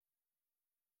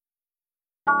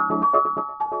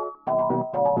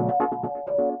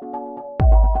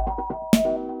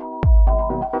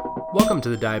Welcome to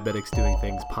the Diabetics Doing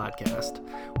Things podcast.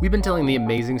 We've been telling the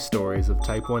amazing stories of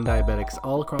type 1 diabetics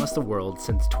all across the world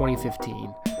since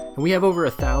 2015, and we have over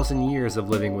 1,000 years of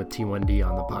living with T1D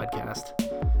on the podcast.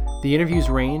 The interviews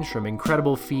range from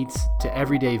incredible feats to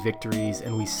everyday victories,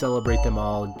 and we celebrate them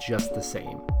all just the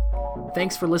same.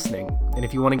 Thanks for listening, and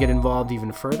if you want to get involved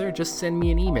even further, just send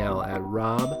me an email at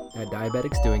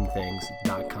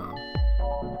rob@diabeticsdoingthings.com.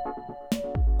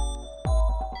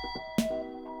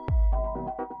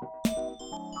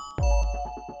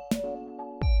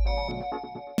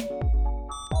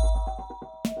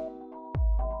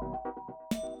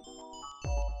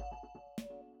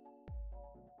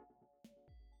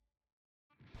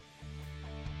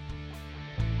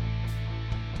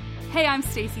 Hey, I'm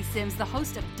Stacey Sims, the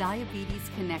host of Diabetes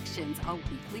Connections, a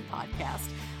weekly podcast.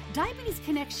 Diabetes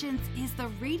Connections is the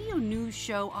radio news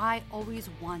show I always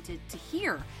wanted to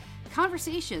hear.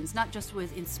 Conversations, not just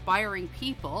with inspiring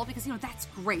people, because, that's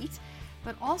great,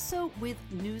 but also with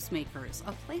newsmakers,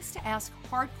 a place to ask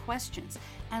hard questions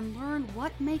and learn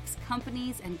what makes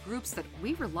companies and groups that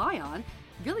we rely on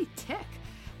really tick.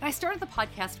 And I started the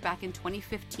podcast back in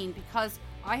 2015 because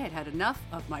I had had enough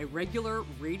of my regular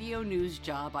radio news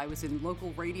job. I was in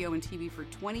local radio and TV for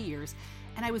 20 years,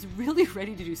 and I was really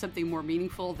ready to do something more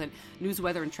meaningful than news,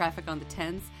 weather, and traffic on the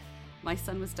 10s. My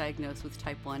son was diagnosed with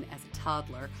type 1 as a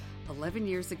toddler 11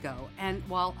 years ago, and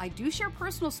while I do share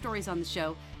personal stories on the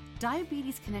show,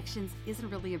 Diabetes Connections isn't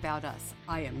really about us.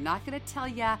 I am not going to tell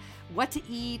ya what to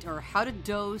eat or how to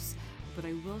dose, but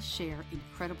I will share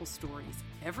incredible stories,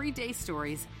 everyday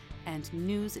stories, and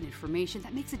news and information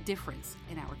that makes a difference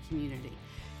in our community.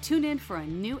 Tune in for a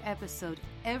new episode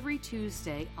every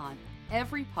Tuesday on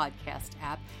every podcast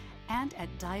app and at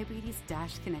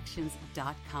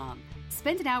diabetes-connections.com.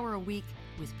 Spend an hour a week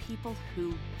with people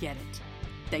who get it.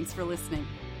 Thanks for listening.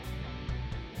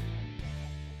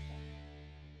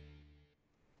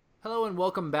 Hello and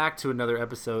welcome back to another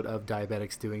episode of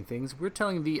Diabetics Doing Things. We're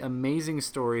telling the amazing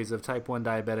stories of type 1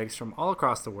 diabetics from all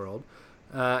across the world.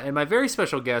 And my very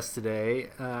special guest today,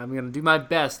 I'm going to do my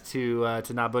best to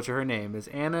not butcher her name, is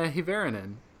Anna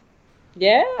Hyvärinen.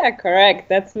 Yeah, correct.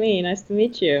 That's me. Nice to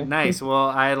meet you. Nice. Well,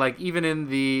 I even in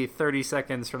the 30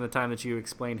 seconds from the time that you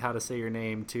explained how to say your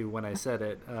name to when I said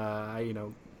it,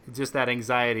 just that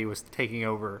anxiety was taking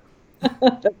over.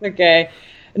 That's okay.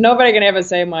 Nobody can ever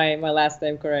say my last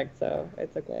name correct, so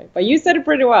it's okay. But you said it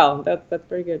pretty well. That's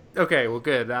pretty good. Okay, well,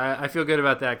 good. I feel good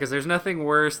about that because there's nothing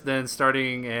worse than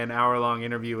starting an hour-long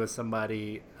interview with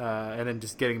somebody and then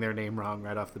just getting their name wrong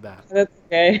right off the bat. That's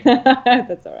okay.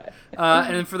 That's all right.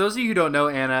 And for those of you who don't know,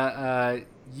 Anna,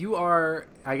 you are,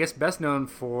 I guess, best known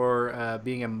for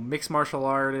being a mixed martial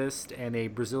artist and a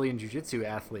Brazilian jiu-jitsu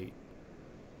athlete.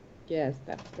 Yes,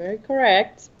 that's very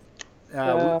correct.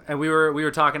 And we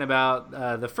were talking about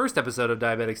the first episode of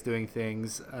Diabetics Doing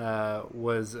Things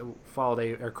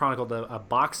chronicled a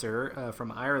boxer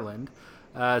from Ireland.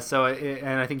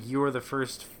 And I think you were the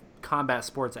first combat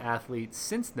sports athlete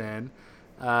since then,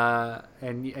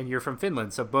 and you're from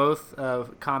Finland. So both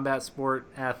combat sport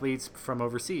athletes from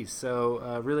overseas.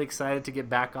 So really excited to get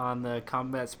back on the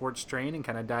combat sports train and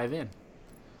kind of dive in.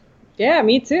 Yeah,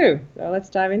 me too. So let's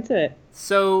dive into it.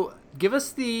 So give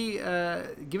us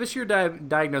your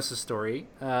diagnosis story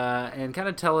and kind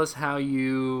of tell us how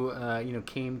you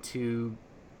came to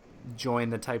join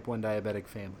the type 1 diabetic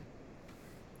family.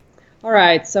 All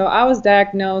right. So I was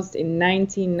diagnosed in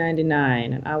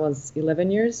 1999, and I was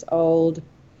 11 years old.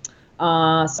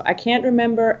 So I can't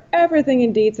remember everything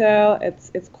in detail.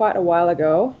 It's quite a while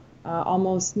ago,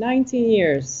 almost 19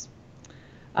 years.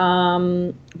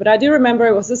 But I do remember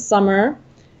it was the summer,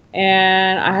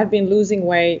 and I had been losing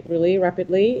weight really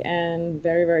rapidly and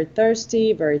very, very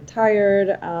thirsty, very tired,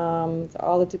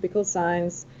 all the typical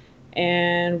signs.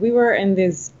 And we were in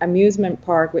this amusement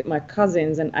park with my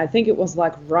cousins, and I think it was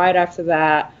like right after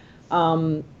that,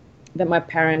 that my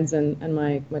parents and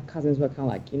my cousins were kind of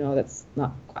like, that's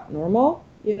not quite normal,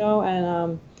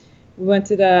 and we went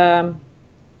to the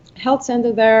health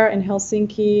center there in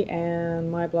Helsinki,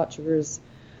 and my blood sugars,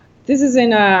 this is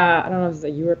in I don't know if it's a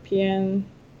European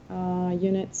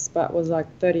units, but was like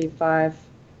 35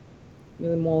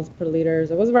 millimoles per liter.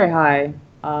 So it was very high,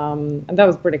 and that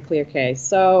was a pretty clear case.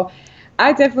 So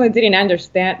I definitely didn't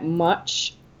understand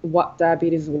much what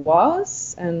diabetes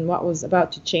was and what was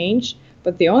about to change.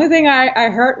 But the only thing I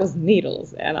heard was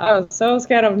needles, and I was so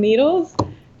scared of needles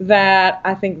that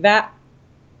I think that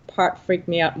part freaked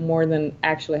me out more than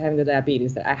actually having the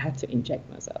diabetes, that I had to inject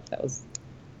myself.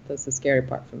 That's the scary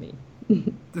part for me.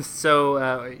 So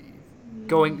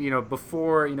going,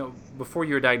 before you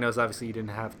were diagnosed, obviously you didn't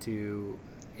have to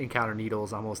encounter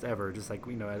needles almost ever, just like,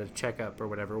 at a checkup or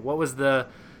whatever. Was there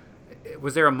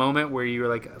a moment where you were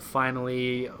like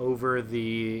finally over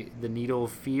the needle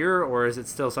fear, or is it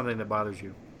still something that bothers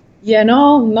you? Yeah,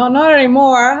 no, not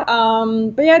anymore.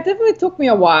 But yeah, it definitely took me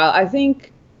a while. I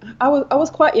think I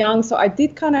was quite young, so I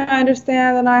did kind of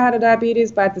understand that I had a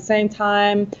diabetes, but at the same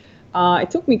time, it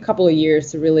took me a couple of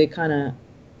years to really kind of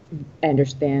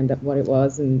understand that what it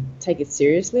was and take it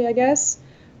seriously, I guess.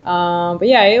 But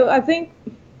yeah, I think,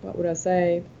 what would I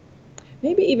say?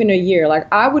 Maybe even a year. Like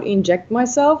I would inject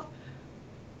myself,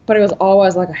 but it was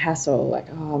always like a hassle. Like,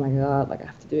 oh my God, like I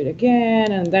have to do it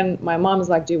again. And then my mom's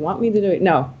like, "Do you want me to do it?"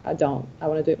 No, I don't. I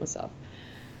want to do it myself.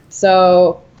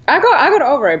 So I got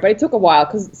over it, but it took a while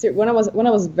because when I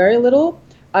was very little,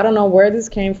 I don't know where this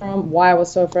came from, why I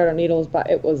was so afraid of needles, but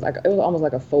it was almost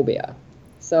like a phobia.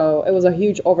 So it was a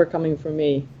huge overcoming for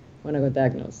me when I got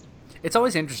diagnosed. It's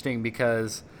always interesting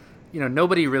because,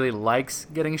 nobody really likes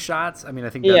getting shots. I mean, I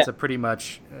think Yeah. that's a pretty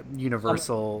much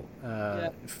universal Yeah.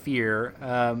 fear,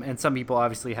 and some people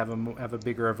obviously have a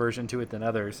bigger aversion to it than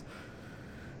others.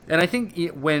 And I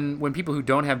think when people who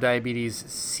don't have diabetes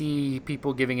see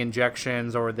people giving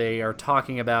injections, or they are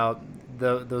talking about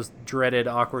those dreaded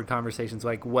awkward conversations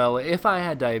like, well, if I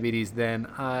had diabetes, then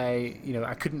I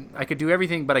could do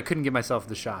everything, but I couldn't give myself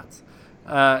the shots.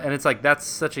 And it's like that's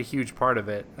such a huge part of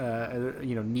it.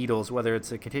 Needles, whether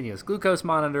it's a continuous glucose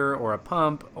monitor or a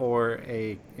pump or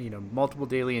a multiple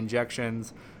daily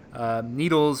injections,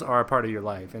 needles are a part of your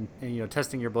life, and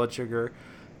testing your blood sugar.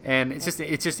 And it's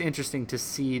just interesting to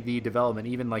see the development,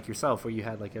 even like yourself, where you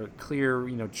had like a clear,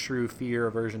 true fear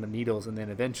aversion of needles, and then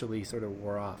eventually sort of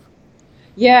wore off.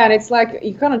 Yeah, and it's like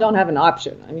you kind of don't have an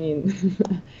option. I mean,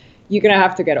 you're gonna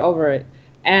have to get over it.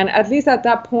 And at least at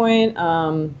that point,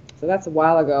 so that's a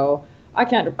while ago. I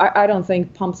don't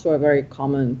think pumps were very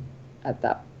common at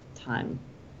that time.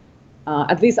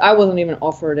 At least I wasn't even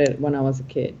offered it when I was a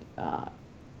kid.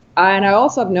 And I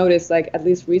also have noticed, like at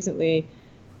least recently,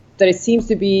 that it seems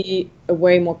to be a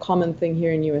way more common thing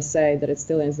here in USA that it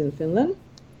still is in Finland.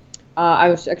 I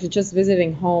was actually just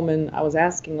visiting home, and I was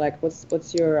asking like,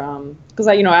 what's your because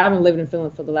I haven't lived in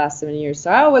Finland for the last 7 years,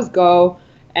 so I always go,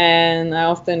 and I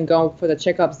often go for the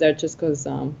checkups there just because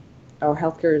our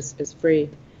healthcare is free.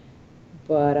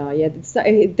 But yeah,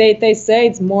 they say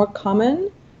it's more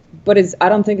common, but I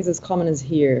don't think it's as common as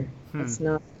here. It's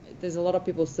not. There's a lot of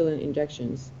people still in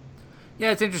injections.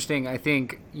 Yeah, it's interesting. I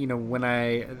think,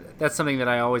 that's something that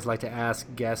I always like to ask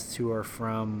guests who are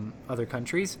from other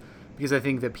countries, because I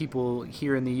think that people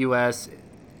here in the US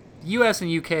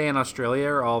and UK and Australia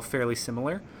are all fairly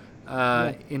similar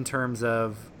in terms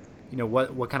of,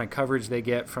 what kind of coverage they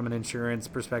get from an insurance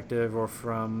perspective, or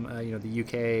from, the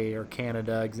UK or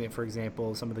Canada, for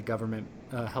example, some of the government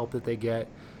help that they get.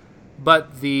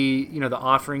 But the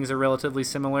offerings are relatively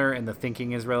similar, and the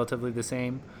thinking is relatively the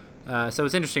same. So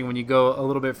it's interesting when you go a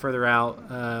little bit further out.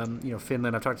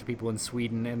 Finland. I've talked to people in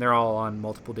Sweden, and they're all on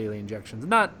multiple daily injections.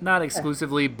 Not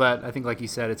exclusively, but I think, like you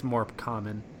said, it's more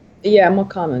common. Yeah, more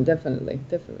common, definitely.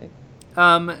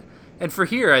 And for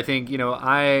here, I think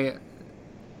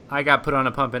I got put on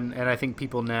a pump, and I think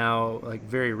people now, like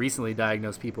very recently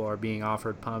diagnosed people, are being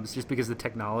offered pumps just because the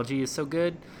technology is so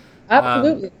good.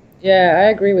 Absolutely. Yeah, I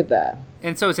agree with that.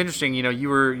 And so it's interesting. You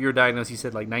were diagnosed, you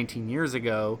said, like 19 years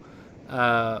ago.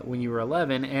 When you were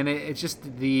 11, and it's just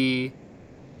the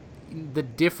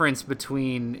difference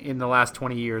between in the last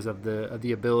 20 years of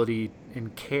the ability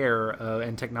and care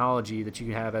and technology that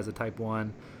you have as a type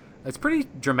 1. It's pretty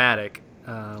dramatic.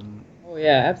 Oh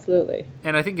yeah, absolutely.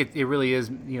 And I think it really is,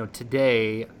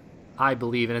 today, I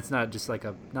believe, and it's not just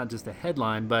a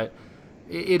headline, but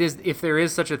it is, if there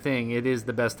is such a thing, it is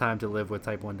the best time to live with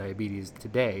type 1 diabetes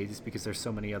today, just because there's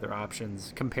so many other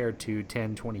options compared to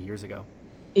 10, 20 years ago.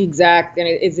 Exactly, and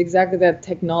it's exactly that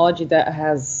technology that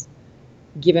has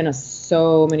given us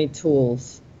so many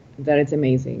tools that it's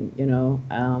amazing.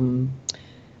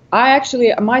 I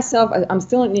actually myself, I'm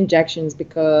still in injections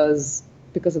because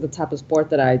of the type of sport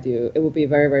that I do. It would be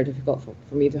very, very difficult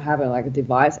for me to have a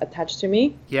device attached to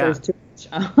me. Yeah. There's too much.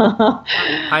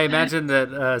 I imagine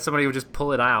that somebody would just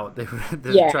pull it out. They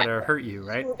would try to hurt you,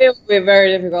 right? It would be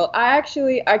very difficult. I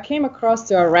came across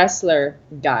to a wrestler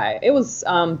guy. It was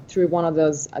through one of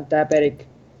those diabetic,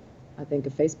 I think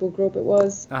a Facebook group it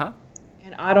was. Uh-huh.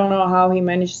 And I don't know how he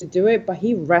managed to do it, but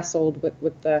he wrestled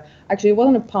with the, actually it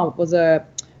wasn't a pump, it was a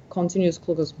continuous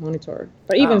glucose monitor.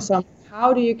 But even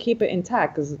how do you keep it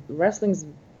intact? Because wrestling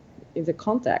is a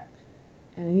contact.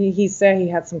 And he said he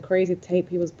had some crazy tape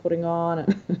he was putting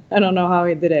on. I don't know how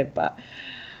he did it, but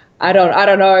I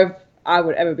don't know I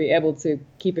would ever be able to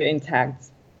keep it intact.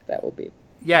 That would be.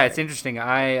 Yeah, it's interesting.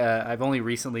 I've only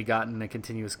recently gotten a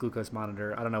continuous glucose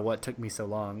monitor. I don't know what took me so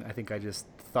long. I think I just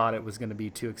thought it was going to be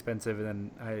too expensive,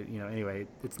 and then anyway,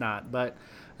 it's not. But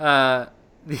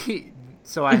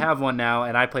so I have one now,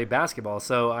 and I play basketball.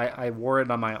 So I wore it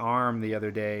on my arm the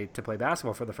other day to play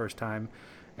basketball for the first time,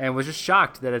 and was just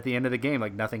shocked that at the end of the game,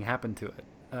 like nothing happened to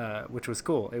it, which was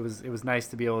cool. It was nice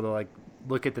to be able to like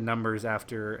look at the numbers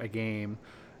after a game.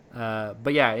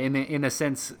 But yeah, in a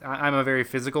sense, I'm a very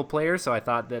physical player, so I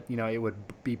thought that it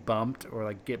would be bumped or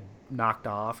like get knocked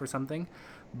off or something.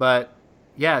 But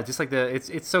yeah, just like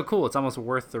it's so cool. It's almost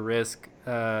worth the risk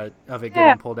of it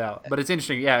getting pulled out. But it's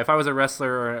interesting. Yeah, if I was a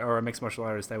wrestler or a mixed martial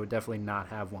artist, I would definitely not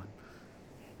have one.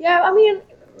 Yeah, I mean,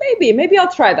 maybe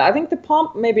I'll try that. I think the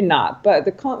pump, maybe not, but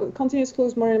the continuous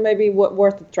glucose monitor may be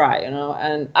worth a try.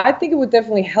 And I think it would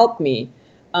definitely help me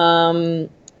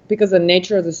because the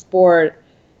nature of the sport.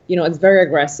 It's very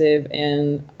aggressive,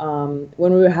 and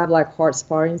when we have like hard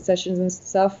sparring sessions and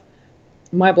stuff,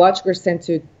 my blood sugars tend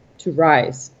to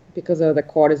rise because of the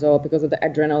cortisol, because of the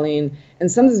adrenaline, and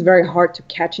sometimes it's very hard to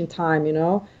catch in time.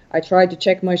 I try to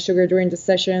check my sugar during the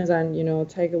sessions and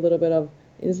take a little bit of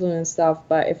insulin and stuff,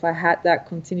 but if I had that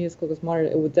continuous glucose monitor,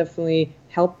 it would definitely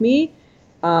help me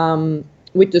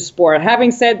with the sport.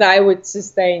 Having said that, I would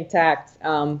just stay intact.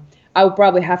 I would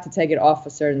probably have to take it off for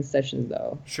certain sessions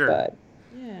though. Sure. But,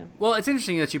 well, it's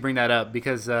interesting that you bring that up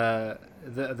because the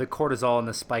cortisol and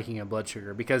the spiking of blood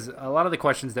sugar, because a lot of the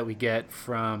questions that we get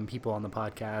from people on the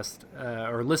podcast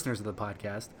or listeners of the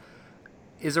podcast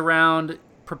is around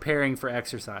preparing for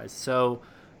exercise. So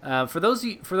for those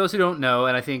who don't know,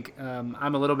 and I think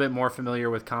I'm a little bit more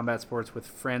familiar with combat sports with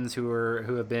friends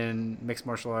who have been mixed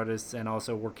martial artists and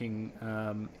also working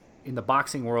in the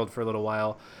boxing world for a little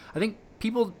while. I think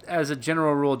people, as a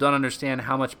general rule, don't understand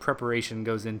how much preparation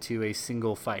goes into a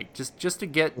single fight. Just to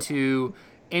get to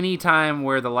any time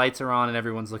where the lights are on and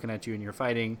everyone's looking at you and you're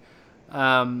fighting,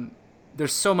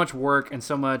 there's so much work and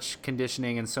so much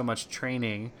conditioning and so much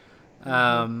training.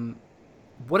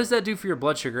 What does that do for your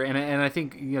blood sugar? And I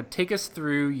think take us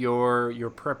through your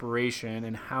preparation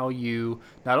and how you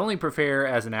not only prepare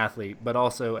as an athlete but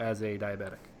also as a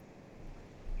diabetic.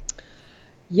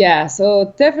 Yeah,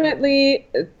 so definitely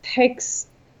it takes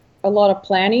a lot of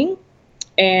planning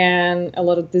and a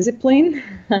lot of discipline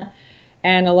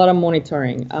and a lot of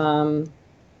monitoring.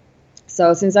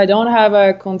 So since I don't have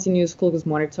a continuous glucose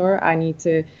monitor, I need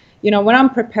to, when I'm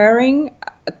preparing,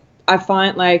 I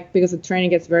find because the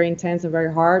training gets very intense and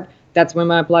very hard, that's when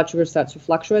my blood sugar starts to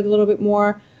fluctuate a little bit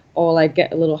more or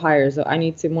get a little higher. So I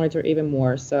need to monitor even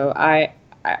more. So I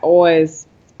always,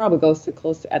 probably goes to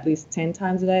close to at least 10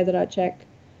 times a day that I check.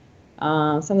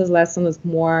 Sometimes less, sometimes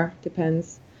more,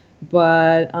 depends.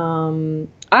 But I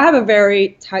have a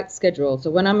very tight schedule.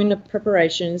 So when I'm in the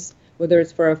preparations, whether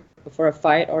it's for a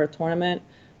fight or a tournament,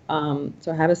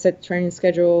 so I have a set training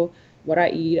schedule. What I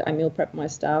eat, I meal prep my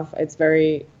stuff.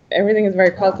 Everything is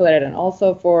very calculated. And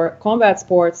also for combat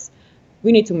sports,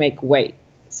 we need to make weight.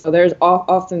 So there's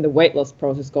often the weight loss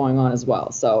process going on as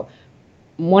well. So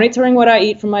monitoring what I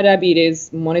eat for my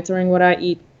diabetes, monitoring what I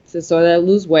eat so that I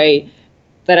lose weight,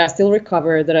 that I still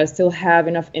recover, that I still have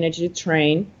enough energy to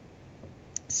train.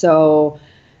 So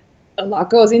a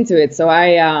lot goes into it. So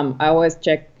I always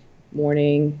check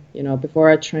morning, before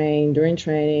I train, during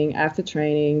training, after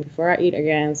training, before I eat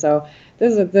again. So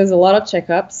there's a lot of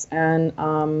checkups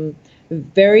and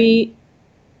very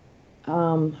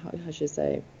how should I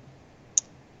say?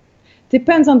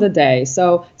 Depends on the day.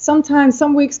 So sometimes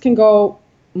some weeks can go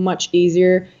much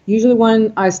easier. Usually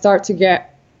when I start to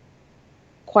get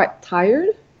quite tired,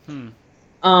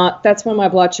 that's when my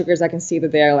blood sugars, I can see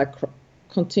that they are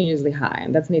continuously high,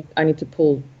 and I need to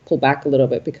pull back a little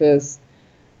bit because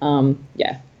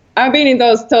I've been in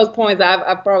those points.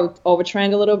 I've probably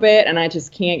overtrained a little bit and I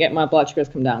just can't get my blood sugars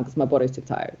come down because my body's too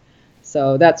tired.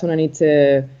 So that's when I need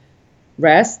to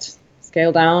rest,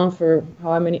 scale down for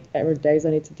how many ever days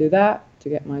I need to do that to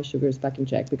get my sugars back in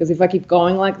check, because if I keep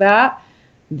going like that,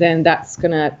 then that's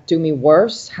going to do me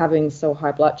worse, having so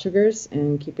high blood sugars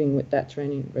and keeping with that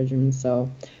training regimen. So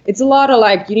it's a lot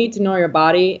of you need to know your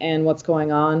body and what's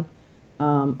going on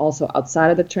also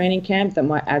outside of the training camp that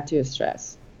might add to your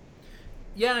stress.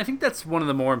 Yeah, and I think that's one of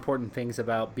the more important things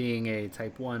about being a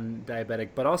type 1 diabetic,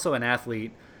 but also an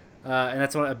athlete. And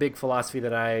that's a big philosophy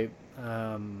that I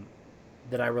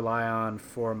rely on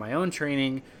for my own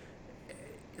training,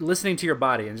 listening to your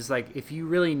body. And just if you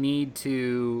really need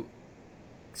to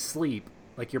sleep,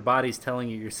 your body's telling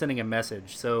you, you're sending a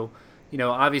message. So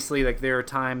obviously there are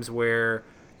times where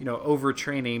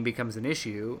overtraining becomes an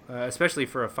issue, especially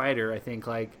for a fighter. I think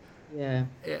Yeah.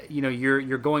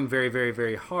 you're going very, very,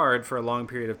 very hard for a long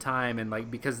period of time, and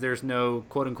like because there's no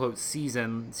quote unquote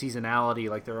seasonality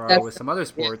like there are with some other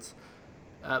sports.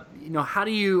 How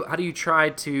do you try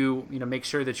to make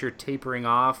sure that you're tapering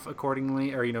off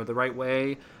accordingly, or the right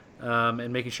way,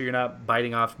 and making sure you're not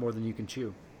biting off more than you can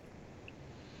chew?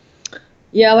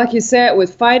 Yeah, like you said,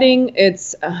 with fighting,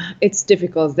 it's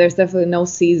difficult. There's definitely no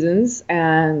seasons,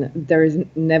 and there is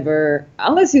never,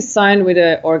 unless you sign with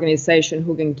an organization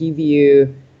who can give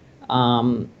you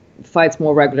fights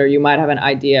more regular. You might have an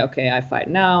idea. Okay, I fight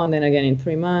now, and then again in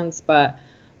 3 months. But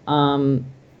a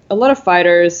lot of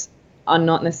fighters are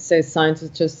not necessarily signed to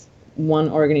just one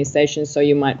organization, so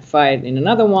you might fight in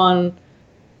another one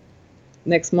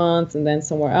next month, and then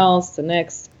somewhere else the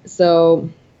next. So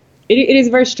it is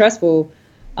very stressful.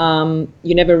 You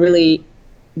never really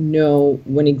know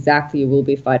when exactly you will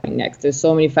be fighting next. There's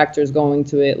so many factors going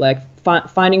to it, like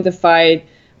finding the fight,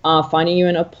 finding you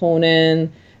an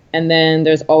opponent, and then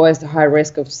there's always the high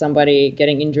risk of somebody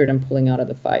getting injured and pulling out of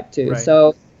the fight too. Right.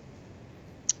 So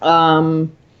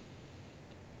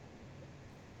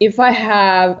if I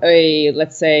have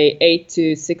let's say 8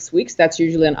 to 6 weeks, that's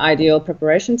usually an ideal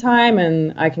preparation time,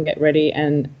 and I can get ready.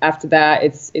 And after that,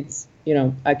 it's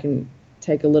I can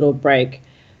take a little break.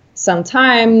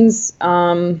 Sometimes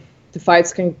the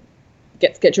fights can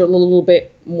get scheduled a little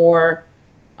bit more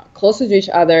closer to each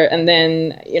other, and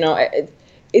then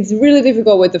it's really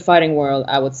difficult with the fighting world,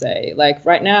 I would say. Like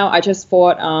right now, I just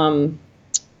fought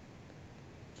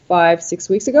 5-6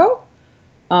 weeks ago,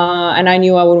 and I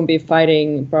knew I wouldn't be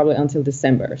fighting probably until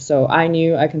December, so I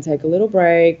knew I can take a little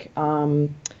break.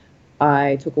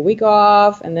 I took a week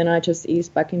off, and then I just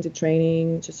eased back into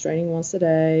training, just training once a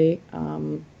day,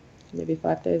 maybe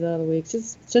 5 days out of the week,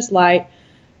 just light.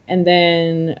 And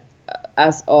then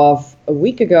as of a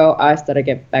week ago, I started to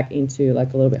get back into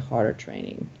like a little bit harder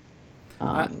training.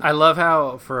 I love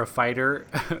how for a fighter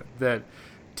that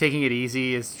taking it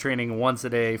easy is training once a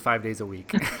day, 5 days a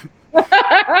week.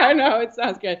 I know, it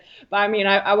sounds good. But I mean,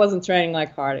 I wasn't training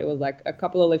like hard. It was like a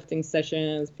couple of lifting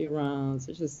sessions, a few rounds.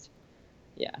 It's just,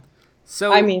 yeah.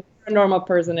 So I mean, for a normal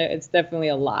person, it's definitely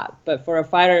a lot. But for a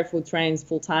fighter who trains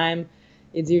full time,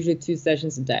 it's usually 2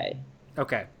 sessions a day.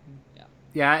 Okay.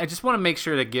 Yeah, I just want to make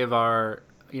sure to give our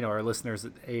listeners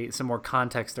some more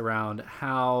context around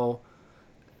how.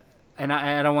 And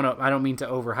I don't mean to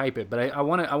overhype it, but I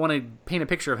want to paint a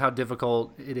picture of how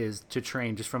difficult it is to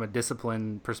train just from a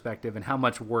discipline perspective and how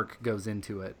much work goes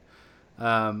into it.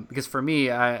 Because for me,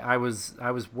 I was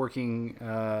working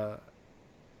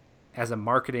as a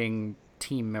marketing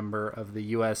team member of the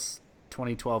U.S.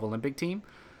 2012 Olympic team,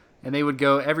 and they would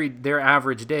go their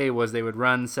average day was they would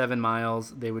run 7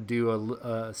 miles, they would do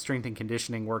a strength and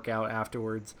conditioning workout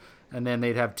afterwards, and then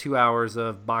they'd have 2 hours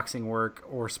of boxing work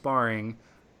or sparring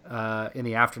in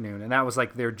the afternoon, and that was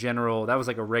like that was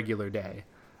like a regular day.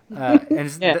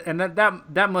 And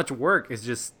that much work is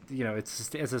just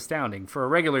it's astounding for a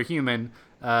regular human.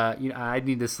 I'd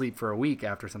need to sleep for a week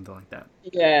after something like that.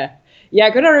 Yeah, I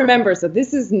gotta remember. So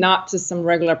this is not just some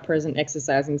regular person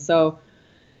exercising. So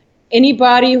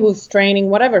anybody who's training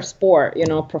whatever sport,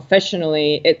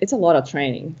 professionally, it's a lot of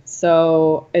training.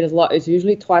 So it is a lot. It's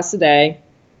usually twice a day.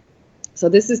 So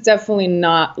this is definitely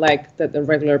not like that the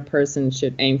regular person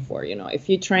should aim for. If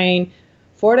you train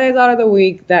 4 days out of the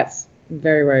week, that's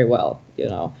very, very well.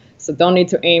 So don't need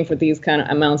to aim for these kind of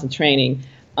amounts of training.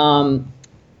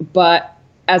 But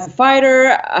as a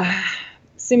fighter,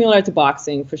 similar to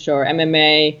boxing for sure,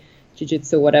 MMA,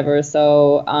 jiu-jitsu, whatever.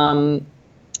 So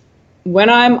when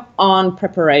I'm on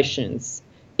preparations,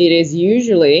 it is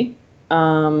usually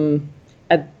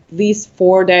at least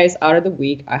 4 days out of the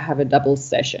week, I have a double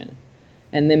session.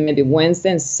 And then maybe Wednesday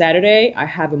and Saturday, I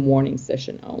have a morning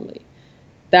session only.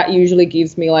 That usually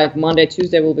gives me like Monday,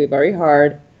 Tuesday will be very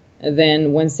hard. And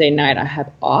then Wednesday night, I have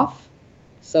off.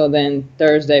 So then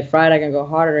Thursday, Friday, I can go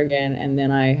harder again. And then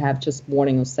I have just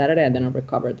morning on Saturday, and then I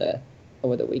recover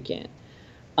over the weekend.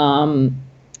 And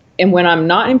when I'm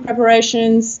not in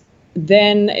preparations,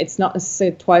 then it's not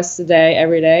necessarily twice a day,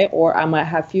 every day, or I might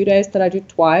have a few days that I do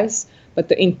twice, but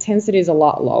the intensity is a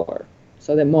lot lower.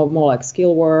 So they're more like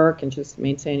skill work and just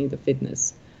maintaining the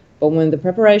fitness. But when the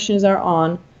preparations are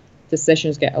on, the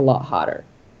sessions get a lot harder.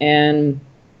 And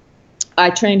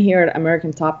I train here at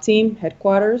American Top Team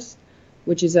headquarters,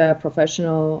 which is a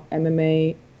professional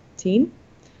MMA team.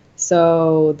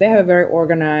 So they have a very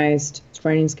organized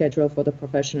training schedule for the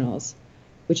professionals,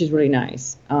 which is really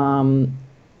nice. And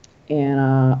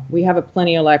we have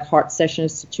plenty of like hard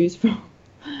sessions to choose from.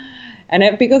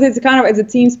 And because it's a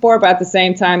team sport, but at the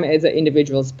same time, it's an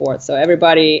individual sport. So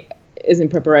everybody is in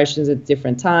preparations at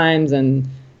different times, and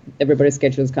everybody's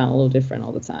schedule is kind of a little different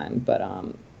all the time. But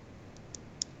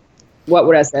what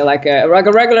would I say? Like a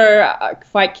regular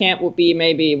fight camp would be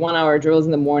maybe 1 hour drills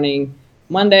in the morning,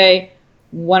 Monday,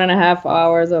 1.5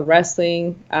 hours of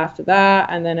wrestling after that,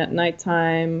 and then at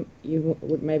nighttime you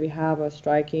would maybe have a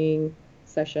striking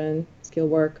session, skill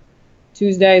work.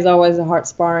 Tuesday is always a hard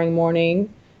sparring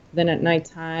morning. Then at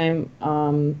nighttime,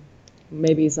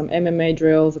 maybe some MMA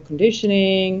drills or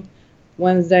conditioning.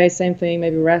 Wednesday, same thing,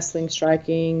 maybe wrestling,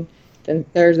 striking. Then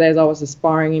Thursday is always a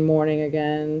sparring in morning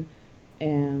again.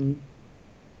 And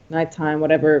nighttime,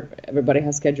 whatever everybody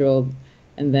has scheduled.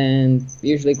 And then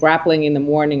usually grappling in the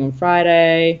morning on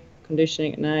Friday,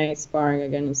 conditioning at night, sparring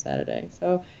again on Saturday.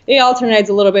 So it alternates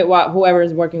a little bit whoever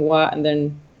is working what. And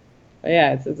then,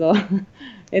 yeah,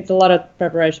 it's a lot of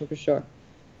preparation for sure.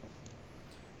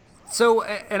 So,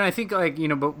 and I think like,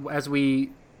 but as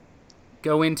we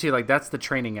go into like, that's the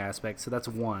training aspect. So that's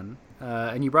one.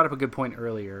 And you brought up a good point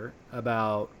earlier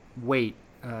about weight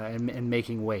and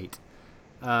making weight.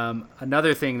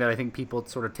 Another thing that I think people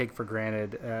sort of take for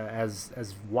granted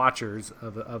as watchers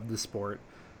of the sport.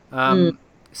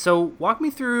 So walk me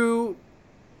through,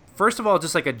 first of all,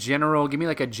 just like give me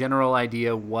like a general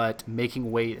idea what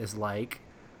making weight is like.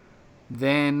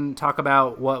 Then talk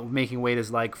about what making weight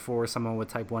is like for someone with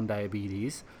type 1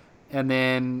 diabetes. And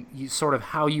then sort of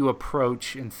how you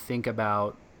approach and think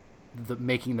about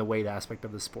making the weight aspect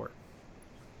of the sport.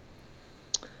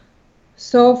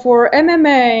 So for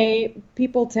MMA,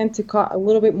 people tend to cut a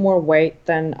little bit more weight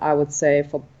than I would say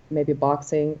for maybe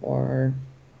boxing or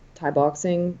Thai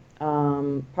boxing,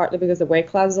 partly because the weight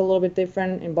class is a little bit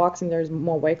different. In boxing, there's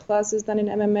more weight classes than in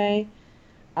MMA.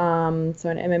 So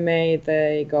in MMA,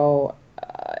 they go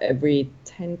every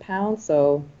 10 pounds.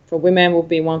 So for women, will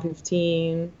be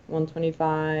 115,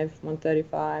 125,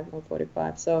 135,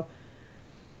 145. So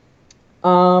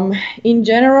in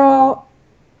general,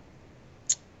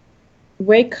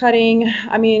 weight cutting,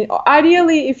 I mean,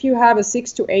 ideally, if you have a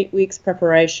 6 to 8 weeks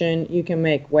preparation, you can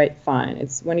make weight fine.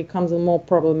 It's when it comes more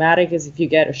problematic is if you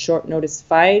get a short notice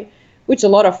fight, which a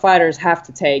lot of fighters have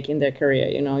to take in their career.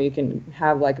 You can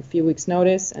have like a few weeks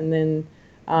notice, and then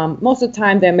most of the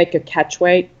time they make a catch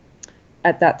weight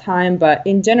at that time. But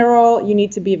in general, you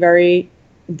need to be very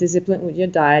disciplined with your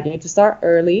diet. You need to start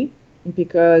early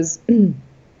because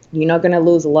you're not going to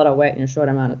lose a lot of weight in a short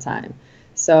amount of time.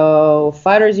 So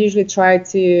fighters usually try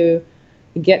to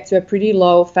get to a pretty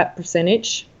low fat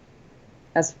percentage,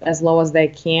 as low as they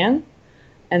can.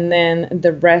 And then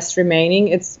the rest remaining,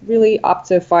 it's really up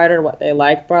to a fighter what they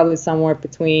like, probably somewhere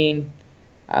between,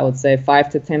 I would say, 5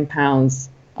 to 10 pounds,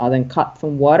 then cut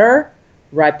from water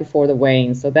right before the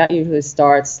weigh-in. So that usually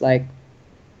starts like,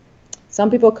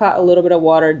 some people cut a little bit of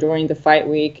water during the fight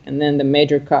week, and then the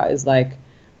major cut is like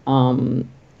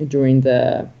during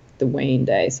the weigh-in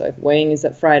day. So if weighing is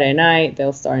at Friday night,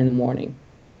 they'll start in the morning.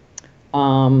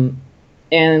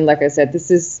 And like I said, this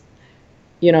is,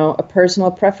 a personal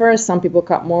preference. Some people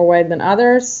cut more weight than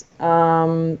others.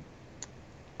 I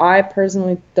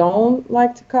personally don't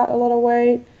like to cut a lot of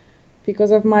weight because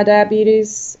of my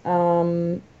diabetes.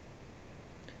 So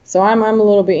I'm a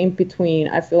little bit in between.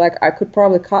 I feel like I could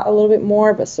probably cut a little bit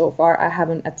more, but so far I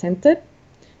haven't attempted,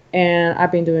 and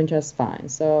I've been doing just fine.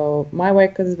 So my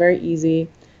weight cut is very easy.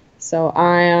 So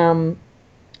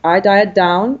I diet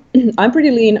down. I'm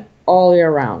pretty lean all year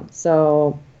round.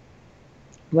 So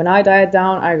when I diet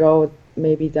down, I go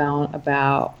maybe down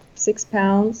about 6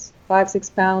 pounds,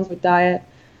 5-6 pounds with diet,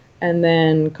 and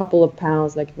then a couple of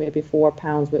pounds, like maybe 4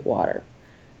 pounds with water.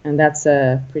 And that's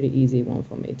a pretty easy one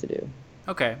for me to do.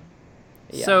 Okay.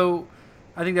 Yeah. So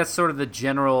I think that's sort of the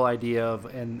general idea of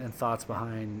and thoughts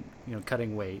behind,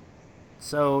 cutting weight.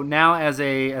 So now as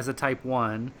a type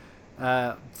 1,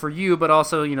 for you, but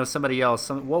also, somebody else,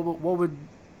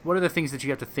 what are the things that you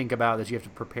have to think about, that you have to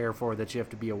prepare for, that you have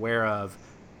to be aware of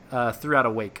throughout a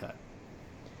weight cut?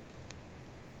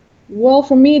 Well,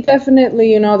 for me,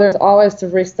 definitely, there's always the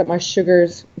risk that my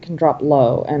sugars can drop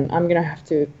low, and I'm going to have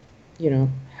to,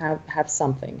 have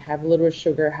something, have a little bit of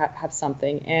sugar, have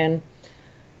something. And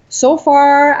so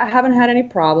far, I haven't had any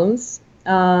problems.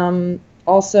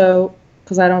 Also,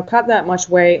 because I don't cut that much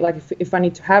weight, like if I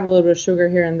need to have a little bit of sugar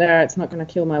here and there, it's not going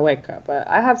to kill my weight cut. But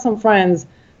I have some friends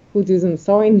who do some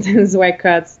so intense weight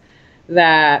cuts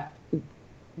that,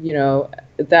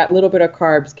 that little bit of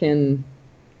carbs can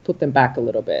put them back a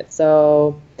little bit.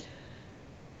 So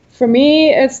for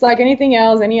me, it's like anything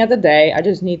else, any other day. I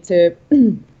just need to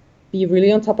be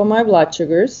really on top of my blood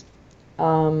sugars,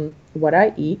 what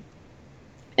I eat,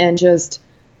 and just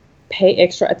pay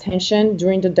extra attention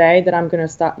during the day that I'm going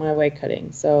to start my weight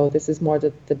cutting. So this is more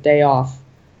the day off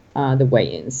the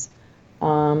weigh-ins.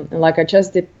 And like I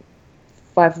just did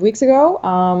 5 weeks ago.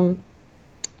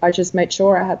 I just made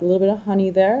sure I had a little bit of honey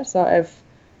there. So if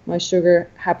my sugar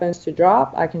happens to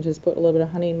drop, I can just put a little bit of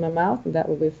honey in my mouth and that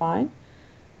will be fine.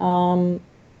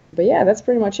 But yeah, that's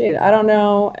pretty much it. I don't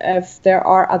know if there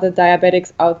are other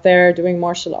diabetics out there doing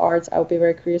martial arts. I would be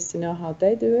very curious to know how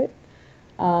they do it.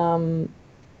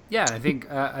 Yeah, I think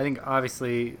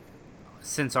obviously,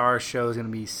 since our show is going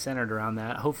to be centered around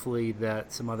that, hopefully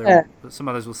that some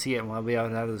others will see it and we'll be able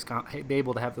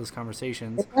to have those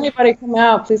conversations. If anybody come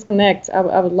out, please connect. I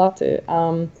would love to.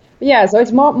 But yeah, so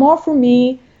it's more for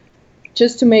me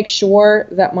just to make sure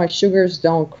that my sugars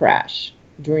don't crash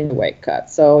during the weight cut.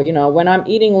 So, when I'm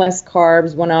eating less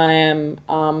carbs, when I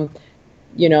am,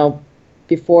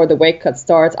 before the weight cut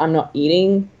starts, I'm not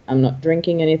eating, I'm not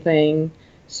drinking anything.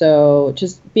 So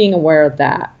just being aware of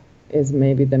that is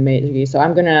maybe the major key. So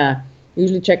I'm going to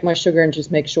usually check my sugar and just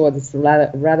make sure it's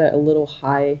rather a little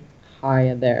higher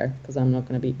there because I'm not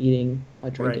going to be eating or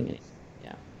drinking anything.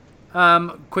 Yeah.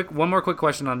 One more quick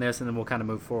question on this and then we'll kind of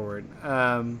move forward.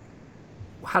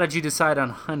 How did you decide on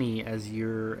honey as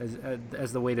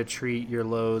the way to treat your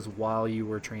lows while you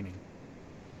were training?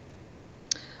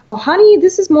 Well, honey,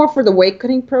 this is more for the weight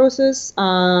cutting process.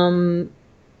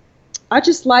 I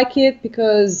just like it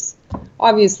because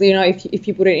obviously, if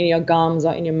you put it in your gums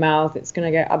or in your mouth, it's going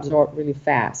to get absorbed really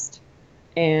fast.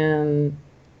 And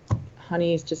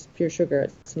honey is just pure sugar.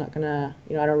 It's not going to,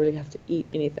 I don't really have to eat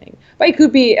anything. But it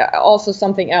could be also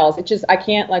something else. It's just, I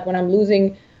can't, like when I'm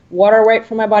losing water weight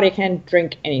from my body, I can't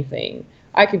drink anything.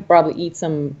 I could probably eat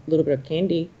some little bit of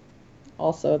candy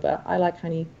also, but I like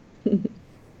honey.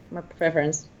 My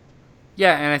preference.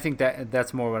 Yeah, and I think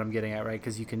that's more what I'm getting at, right?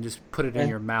 Because you can just put it in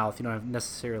your mouth. You don't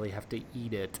necessarily have to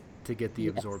eat it to get the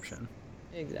absorption.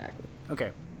 Exactly.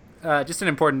 Okay. Just an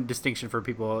important distinction for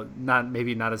people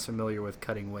maybe not as familiar with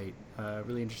cutting weight.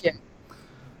 Really interesting.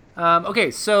 Yeah.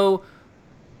 Okay, so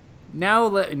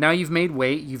now you've made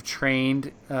weight, you've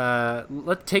trained.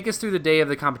 Let's take us through the day of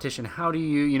the competition. How do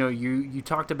you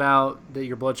talked about that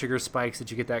your blood sugar spikes,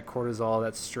 that you get that cortisol,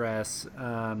 that stress,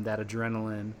 that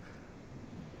adrenaline.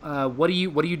 What do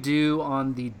you do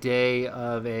on the day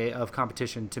of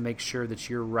competition to make sure that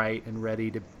you're right and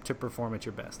ready to perform at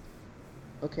your best?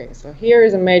 Okay, so here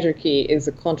is a major key: is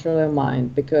the control of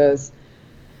mind. Because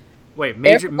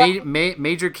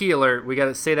major key alert. We got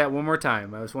to say that one more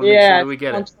time. I just want to make sure that we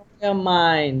get it. Control your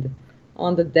mind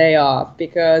on the day off,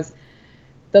 because it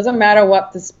doesn't matter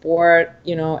what the sport.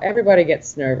 Everybody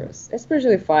gets nervous,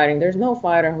 especially fighting. There's no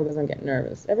fighter who doesn't get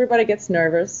nervous. Everybody gets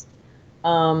nervous.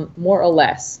 More or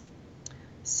less.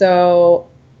 So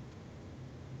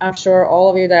I'm sure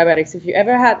all of you diabetics, if you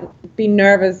ever had been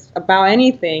nervous about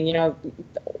anything,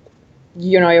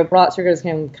 your blood sugars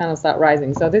can kind of start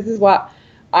rising. So this is what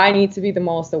I need to be the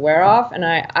most aware of. And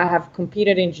I have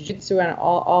competed in jiu-jitsu and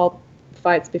all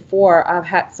fights before. I've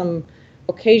had some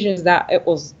occasions that it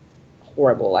was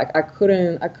horrible. Like I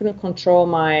couldn't control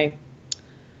my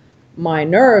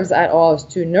nerves at all. I was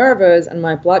too nervous and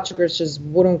my blood sugars just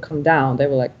wouldn't come down. They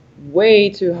were like way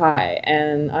too high,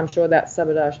 and I'm sure that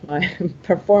sabotaged my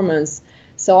performance.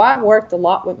 So I've worked a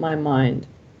lot with my mind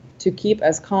to keep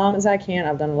as calm as I can.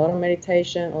 I've done a lot of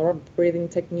meditation, a lot of breathing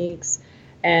techniques,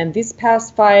 and this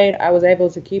past fight I was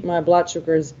able to keep my blood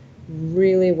sugars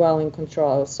really well in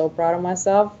control. I was so proud of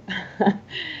myself.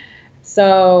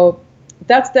 So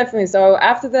that's definitely so.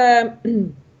 After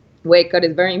the weight cut,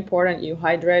 is very important. You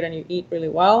hydrate and you eat really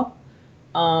well,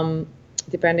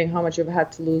 depending how much you've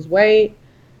had to lose weight.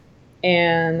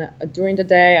 And during the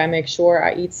day, I make sure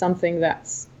I eat something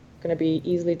that's going to be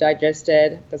easily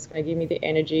digested, that's going to give me the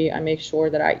energy. I make sure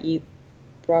that I eat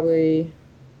probably,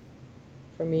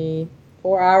 for me,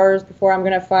 4 hours before I'm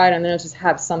going to fight, and then I'll just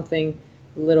have something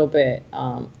a little bit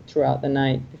throughout the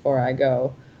night before I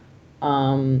go.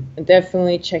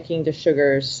 Definitely checking the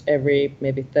sugars every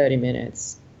maybe 30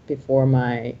 minutes before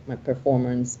my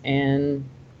performance. And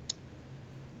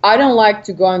I don't like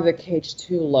to go in the cage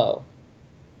too low.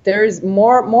 There's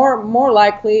more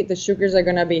likely the sugars are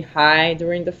gonna be high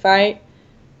during the fight,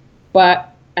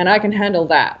 and I can handle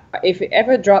that. If it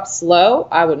ever drops low,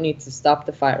 I would need to stop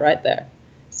the fight right there.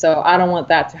 So I don't want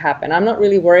that to happen. I'm not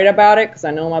really worried about it because I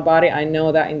know my body. I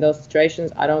know that in those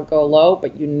situations I don't go low,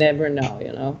 but you never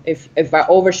know, If I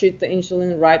overshoot the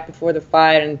insulin right before the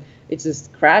fight and it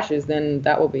just crashes, then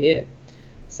that will be it.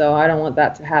 So I don't want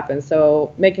that to happen.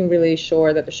 So making really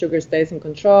sure that the sugar stays in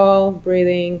control,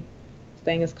 breathing,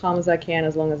 staying as calm as I can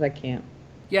as long as I can.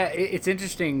 Yeah, it's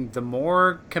interesting. The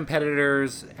more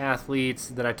competitors, athletes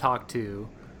that I talk to,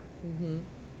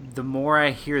 the more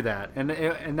I hear that. And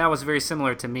that was very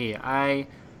similar to me. I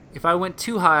if I went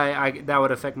too high, that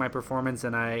would affect my performance,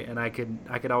 and I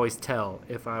could always tell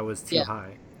if I was too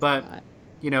high. But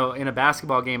in a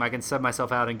basketball game, I can sub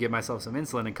myself out and give myself some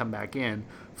insulin and come back in.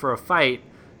 For a fight,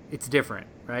 it's different,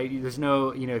 right? There's no,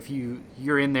 if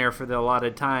you're in there for the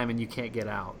allotted time and you can't get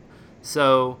out.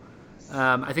 So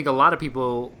I think a lot of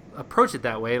people approach it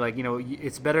that way. Like,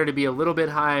 it's better to be a little bit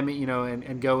high,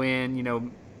 and go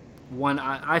in,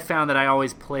 I found that I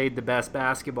always played the best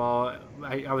basketball.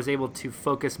 I was able to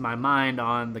focus my mind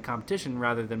on the competition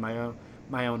rather than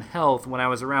my own health when I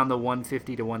was around the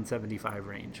 150 to 175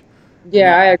 range.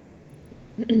 Yeah.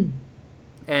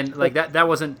 And like that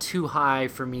wasn't too high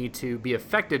for me to be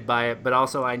affected by it, but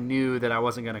also I knew that I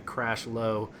wasn't going to crash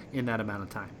low in that amount of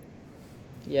time.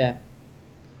 Yeah.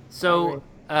 So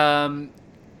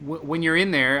when you're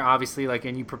in there, obviously,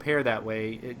 and you prepare that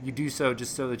way, you do so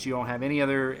just so that you don't have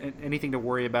anything to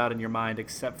worry about in your mind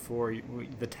except for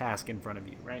the task in front of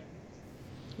you, right?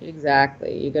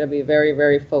 Exactly. You got to be very,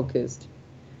 very focused.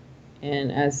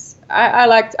 And as I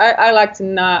like to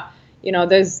not,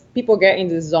 there's people get in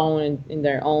the zone in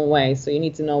their own way. So you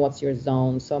need to know what's your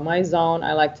zone. So my zone,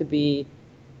 I like to be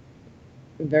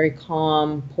very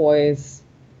calm, poised,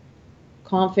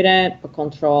 confident, but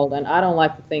controlled. And I don't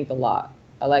like to think a lot.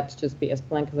 I like to just be as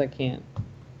blank as I can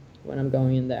when I'm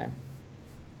going in there.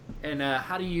 And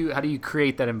how do you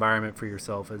create that environment for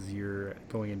yourself as you're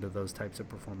going into those types of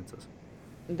performances?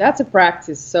 That's a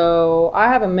practice. So I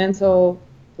have a mental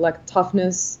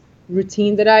toughness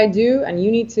routine that I do, and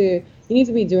you need to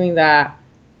be doing that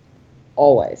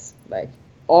always.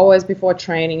 Always before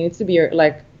training, it needs to be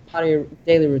part of your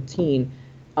daily routine.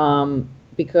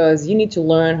 Because you need to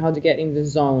learn how to get in the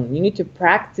zone. You need to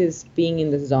practice being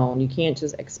in the zone. You can't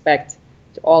just expect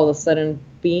to all of a sudden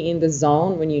be in the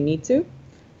zone when you need to.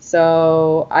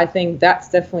 So I think that's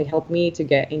definitely helped me to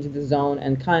get into the zone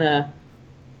and kind of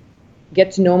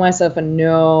get to know myself and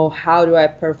know how do I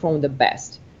perform the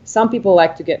best. Some people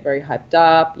like to get very hyped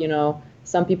up,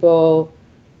 Some people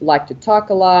like to talk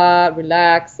a lot,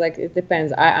 relax. It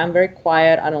depends. I'm very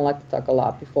quiet. I don't like to talk a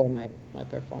lot before my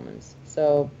performance.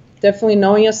 So definitely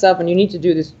knowing yourself, and you need to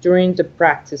do this during the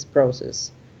practice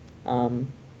process,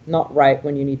 not right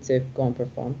when you need to go and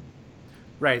perform.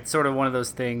 Right, sort of one of those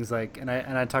things. And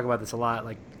I talk about this a lot.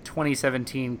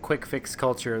 2017 quick fix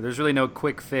culture. There's really no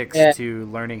quick fix to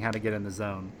learning how to get in the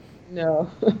zone. No.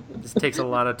 It just takes a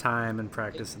lot of time and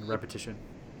practice and repetition.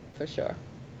 For sure.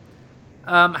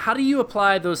 How do you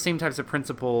apply those same types of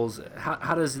principles?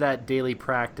 How does that daily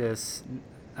practice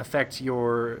affect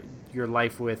your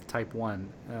life with type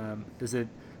 1? Does it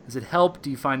help?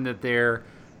 Do you find that they're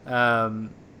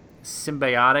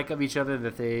symbiotic of each other,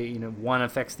 that they one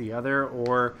affects the other,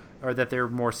 or that they're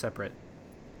more separate?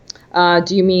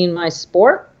 Do you mean my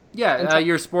sport? Yeah,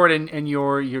 your sport and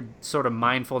your sort of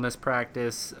mindfulness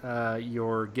practice,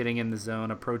 your getting in the zone,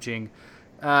 approaching.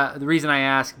 The reason I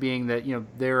ask being that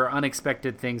there are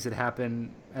unexpected things that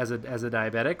happen as a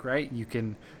diabetic, right? You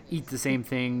can eat the same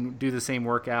thing, do the same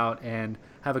workout, and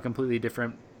have a completely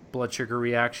different blood sugar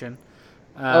reaction.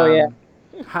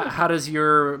 How does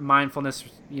your mindfulness,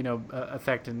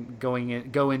 affect and go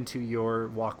into your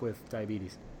walk with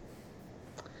diabetes?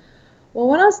 Well,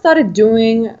 when I started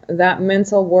doing that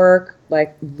mental work,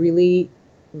 really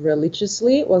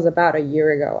religiously, it was about a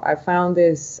year ago. I found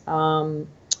this kind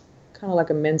of like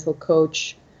a mental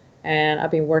coach, and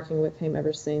I've been working with him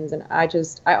ever since. And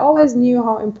I always knew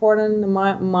how important the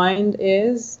mind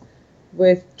is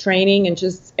with training and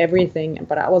just everything,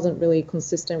 but I wasn't really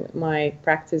consistent with my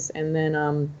practice. And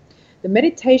then the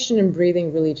meditation and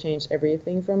breathing really changed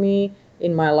everything for me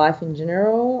in my life in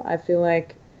general. I feel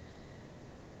like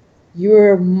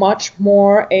you're much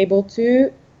more able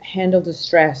to handle the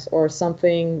stress or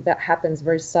something that happens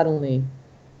very suddenly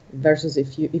versus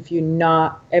if you're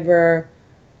not ever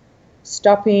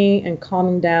stopping and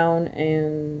calming down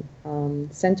and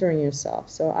centering yourself.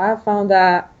 So I found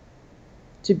that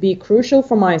to be crucial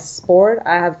for my sport.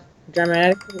 I have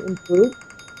dramatically improved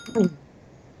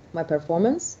my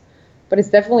performance, but it's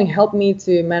definitely helped me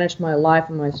to manage my life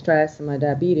and my stress and my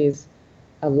diabetes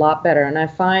a lot better. And I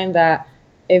find that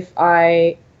if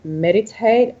I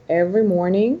meditate every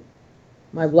morning,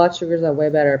 my blood sugars are way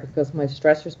better because my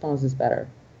stress response is better.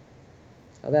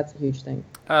 So that's a huge thing.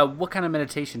 What kind of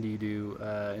meditation do you do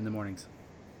in the mornings?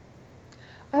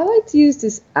 I like to use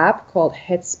this app called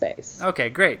Headspace. Okay,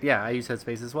 great. Yeah, I use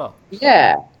Headspace as well.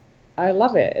 Yeah, I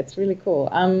love it. It's really cool.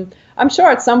 I'm sure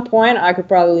at some point I could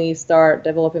probably start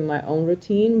developing my own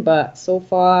routine, but so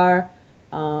far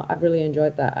I've really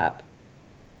enjoyed that app.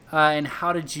 And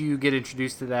how did you get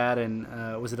introduced to that? And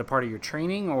was it a part of your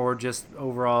training or just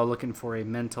overall looking for a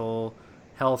mental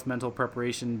health, mental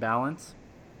preparation balance?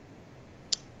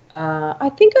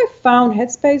 I think I found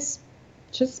Headspace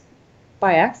just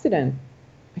by accident.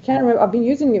 I can't remember. I've been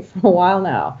using it for a while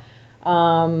now.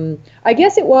 I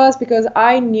guess it was because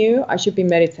I knew I should be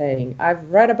meditating. I've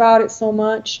read about it so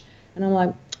much, and I'm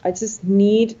like, I just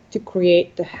need to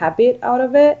create the habit out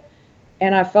of it.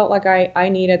 And I felt like I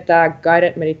needed that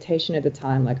guided meditation at the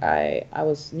time. Like I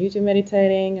was new to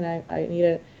meditating, and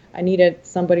I needed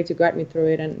somebody to guide me through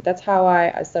it. And that's how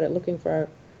I started looking for,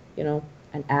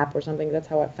 an app or something. That's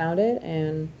how I found it.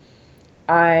 And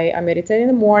I meditate in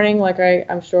the morning, like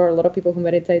I'm sure a lot of people who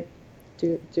meditate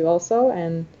do also.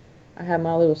 And I have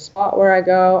my little spot where I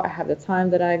go. I have the time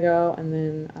that I go, and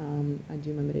then I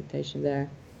do my meditation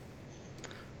there.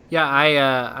 Yeah,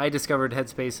 I discovered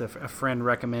Headspace. A friend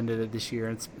recommended it this year.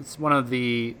 It's one of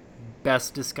the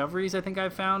best discoveries I think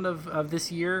I've found of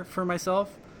this year for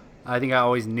myself. I think I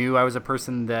always knew I was a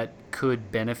person that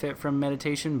could benefit from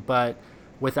meditation, but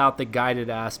without the guided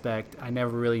aspect, I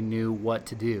never really knew what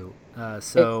to do.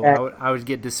 So Exactly. I would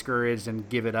get discouraged and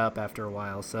give it up after a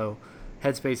while. So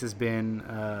Headspace has been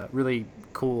really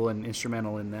cool and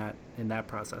instrumental in that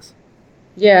process.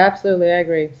 Yeah, absolutely. I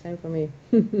agree. Same for me.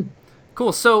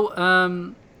 Cool. So,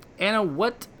 Anna,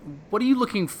 what are you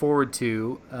looking forward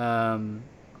to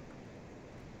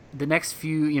the next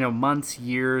few months,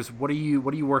 years? What are you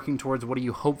working towards? What are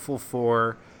you hopeful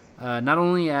for? Not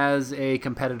only as a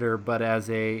competitor, but as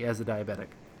a diabetic.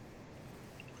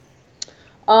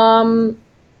 Um,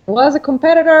 well, as a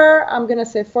competitor, I'm gonna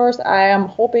say first, I am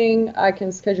hoping I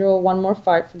can schedule one more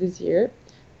fight for this year.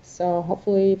 So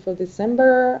hopefully for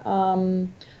December.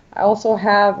 I also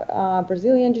have a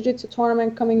Brazilian Jiu-Jitsu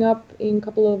tournament coming up in a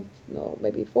couple of, no,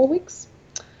 maybe 4 weeks.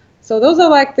 So those are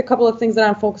like the couple of things that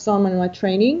I'm focused on in my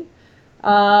training.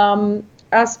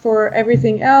 As for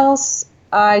everything else,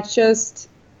 I just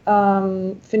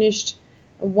finished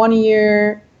a 1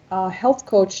 year health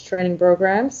coach training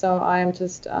program. So I am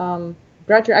just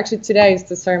graduate. Actually, today is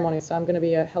the ceremony, so I'm going to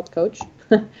be a health coach.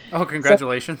 Oh, So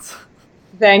congratulations!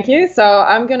 thank you. So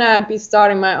I'm going to be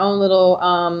starting my own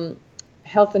little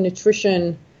health and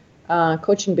nutrition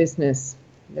coaching business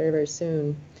very, very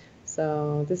soon.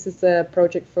 So this is a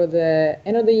project for the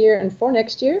end of the year and for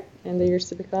next year and the years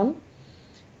to become.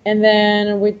 And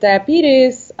then with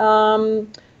diabetes,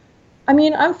 I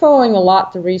mean, I'm following a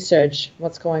lot to research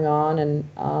what's going on,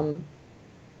 and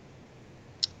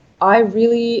I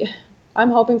really, I'm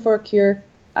hoping for a cure.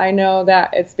 I know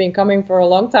that it's been coming for a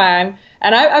long time,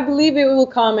 and I believe it will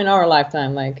come in our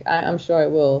lifetime. Like I'm sure it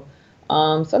will.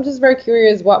 So I'm just very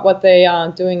curious what they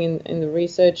are doing in the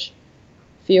research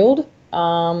field.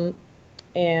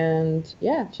 And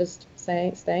yeah, just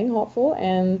staying hopeful,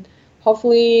 and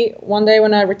hopefully one day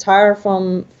when I retire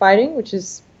from fighting, which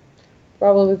is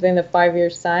probably within the 5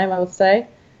 years time, I would say.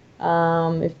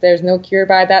 If there's no cure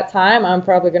by that time, I'm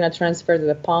probably gonna transfer to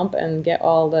the pump and get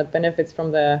all the benefits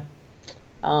from the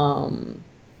um,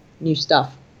 new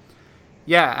stuff.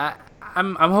 Yeah,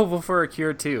 I'm hopeful for a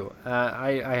cure too.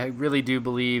 I really do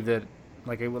believe that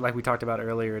like we talked about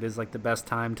earlier, it is like the best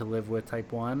time to live with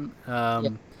type 1. Yeah,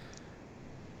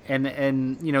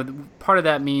 And part of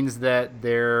that means that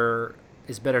there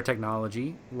is better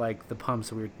technology, like the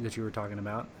pumps that you were talking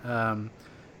about,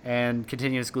 and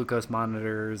continuous glucose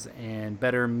monitors, and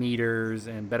better meters,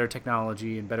 and better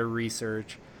technology, and better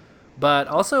research. But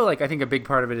also, like, I think a big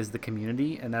part of it is the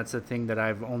community, and that's a thing that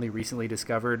I've only recently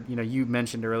discovered. You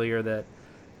mentioned earlier that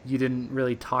you didn't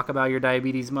really talk about your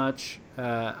diabetes much.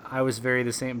 I was very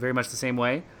much the same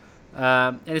way.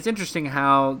 And it's interesting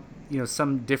how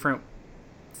some different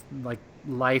like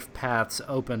life paths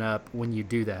open up when you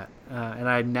do that. And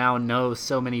I now know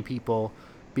so many people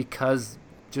because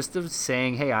just of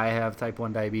saying, "Hey, I have type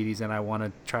 1 diabetes, and I want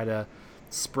to try to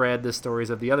spread the stories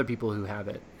of the other people who have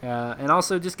it," and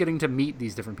also just getting to meet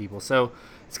these different people. So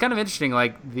it's kind of interesting.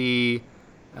 Like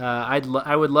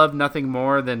I would love nothing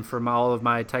more than for all of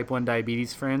my type 1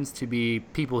 diabetes friends to be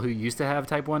people who used to have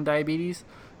type 1 diabetes.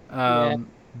 yeah.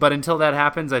 But until that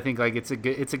happens, I think like it's a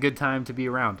good time to be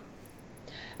around.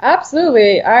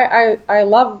 Absolutely. I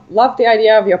love the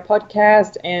idea of your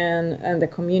podcast and the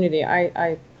community.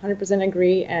 I 100%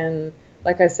 agree. And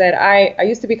like I said, I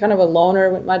used to be kind of a loner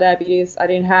with my diabetes. I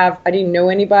didn't know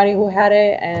anybody who had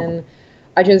it, and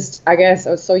I guess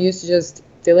I was so used to just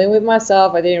dealing with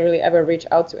myself. I didn't really ever reach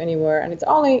out to anywhere. And it's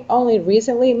only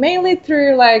recently, mainly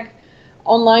through like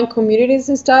online communities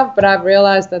and stuff, but I've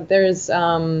realized that there's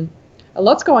a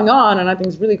lot's going on, and I think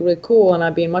it's really, really cool, and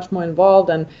I've been much more involved,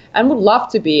 and would love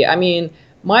to be. I mean,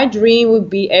 my dream would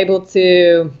be able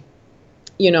to,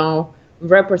 you know,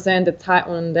 represent the type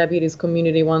 1 diabetes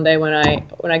community one day when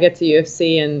I get to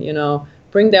UFC, and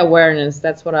bring the awareness.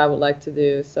 That's what I would like to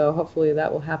do. So hopefully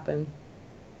that will happen.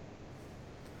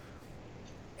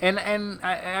 And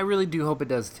I really do hope it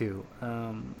does too.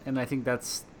 And I think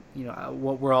that's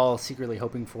what we're all secretly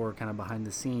hoping for, kind of behind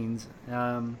the scenes.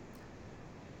 Another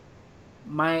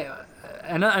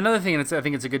thing, and I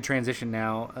think it's a good transition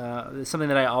now. Something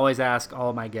that I always ask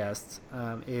all of my guests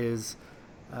is,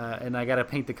 and I got to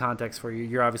paint the context for you.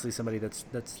 You're obviously somebody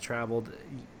that's traveled.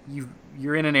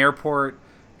 You're in an airport,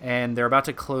 and they're about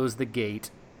to close the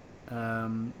gate.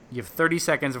 You have 30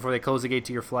 seconds before they close the gate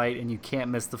to your flight, and you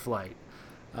can't miss the flight.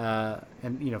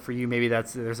 And for you, maybe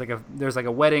there's like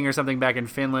a wedding or something back in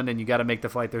Finland, and you got to make the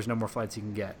flight. There's no more flights you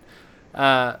can get.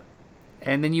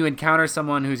 And then you encounter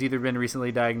someone who's either been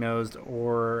recently diagnosed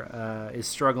or is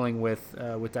struggling with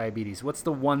diabetes. What's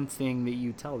the one thing that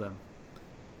you tell them?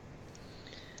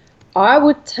 I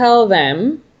would tell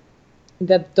them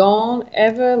that don't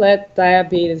ever let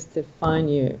diabetes define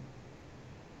you.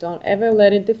 Don't ever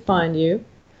let it define you.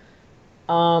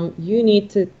 You need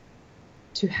to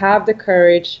have the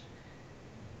courage.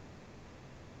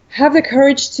 Have the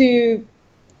courage to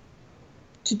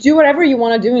do whatever you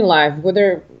want to do in life,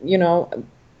 whether,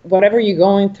 whatever you're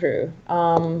going through.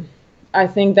 I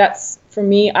think that's, for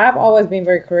me, I've always been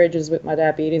very courageous with my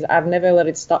diabetes. I've never let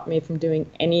it stop me from doing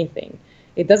anything.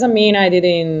 It doesn't mean I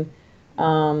didn't,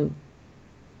 prepare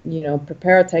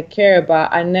or take care,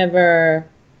 but I never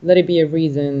let it be a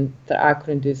reason that I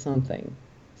couldn't do something.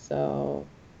 So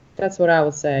that's what I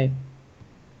would say.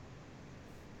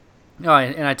 No,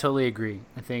 and I totally agree.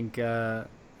 I think,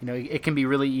 it can be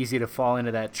really easy to fall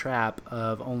into that trap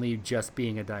of only just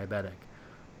being a diabetic,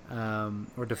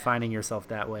 or defining yourself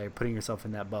that way, putting yourself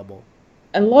in that bubble.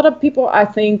 And a lot of people, I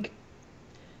think,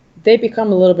 they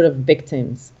become a little bit of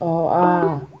victims.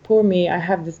 Oh, poor me, I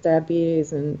have this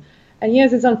diabetes. And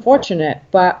yes, it's unfortunate,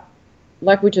 but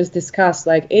like we just discussed,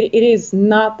 like it is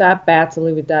not that bad to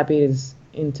live with diabetes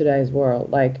in today's world.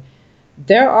 Like,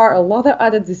 there are a lot of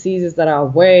other diseases that are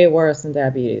way worse than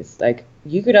diabetes. Like,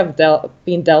 you could have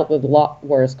been dealt with a lot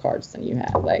worse cards than you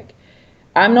have. Like,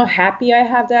 I'm not happy I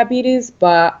have diabetes,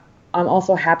 but I'm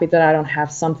also happy that I don't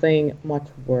have something much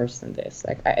worse than this.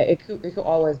 Like, it could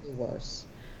always be worse.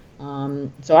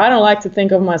 So I don't like to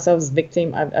think of myself as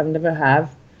victim. I've never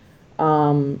have,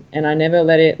 and I never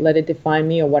let it define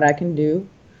me or what I can do.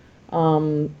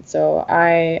 So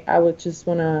I would just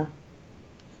wanna,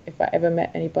 if I ever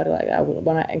met anybody like that, I would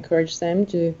wanna encourage them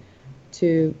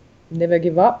to never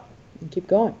give up and keep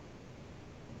going.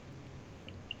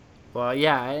 Well,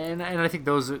 yeah, and I think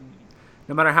those,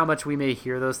 no matter how much we may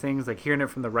hear those things, like hearing it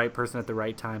from the right person at the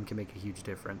right time can make a huge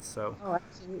difference. So. Oh,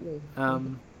 absolutely.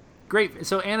 Great.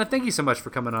 So, Anna, thank you so much for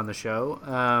coming on the show.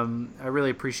 I really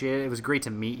appreciate it. It was great to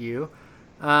meet you.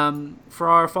 For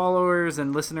our followers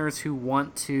and listeners who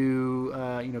want to,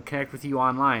 connect with you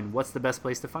online, what's the best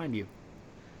place to find you?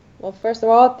 Well, first of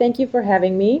all, thank you for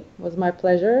having me. It was my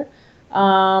pleasure.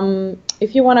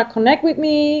 If you want to connect with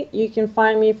me, you can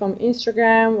find me from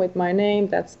Instagram with my name.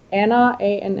 That's Anna,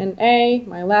 Anna.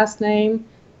 My last name,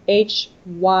 Hyvarinen.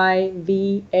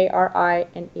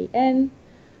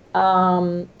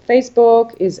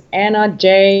 Facebook is Anna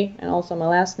J, and also my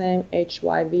last name,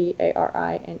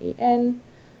 Hyvarinen.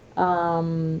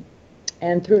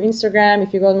 And through Instagram,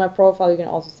 if you go to my profile, you can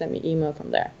also send me email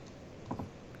from there.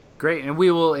 Great, and we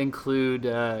will include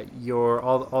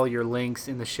all your links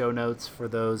in the show notes for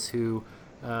those who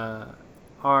are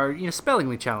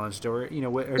spellingly challenged or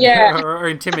or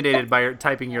intimidated by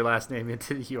typing your last name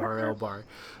into the URL bar.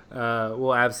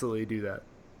 We'll absolutely do that.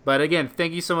 But again,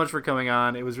 thank you so much for coming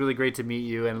on. It was really great to meet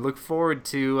you, and look forward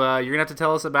to you're gonna have to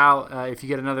tell us about if you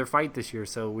get another fight this year,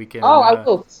 so we can. Oh, I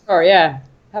will. Sure, yeah,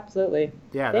 absolutely.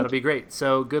 Yeah, that'll be great.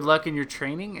 So good luck in your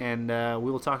training, and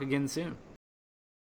we will talk again soon.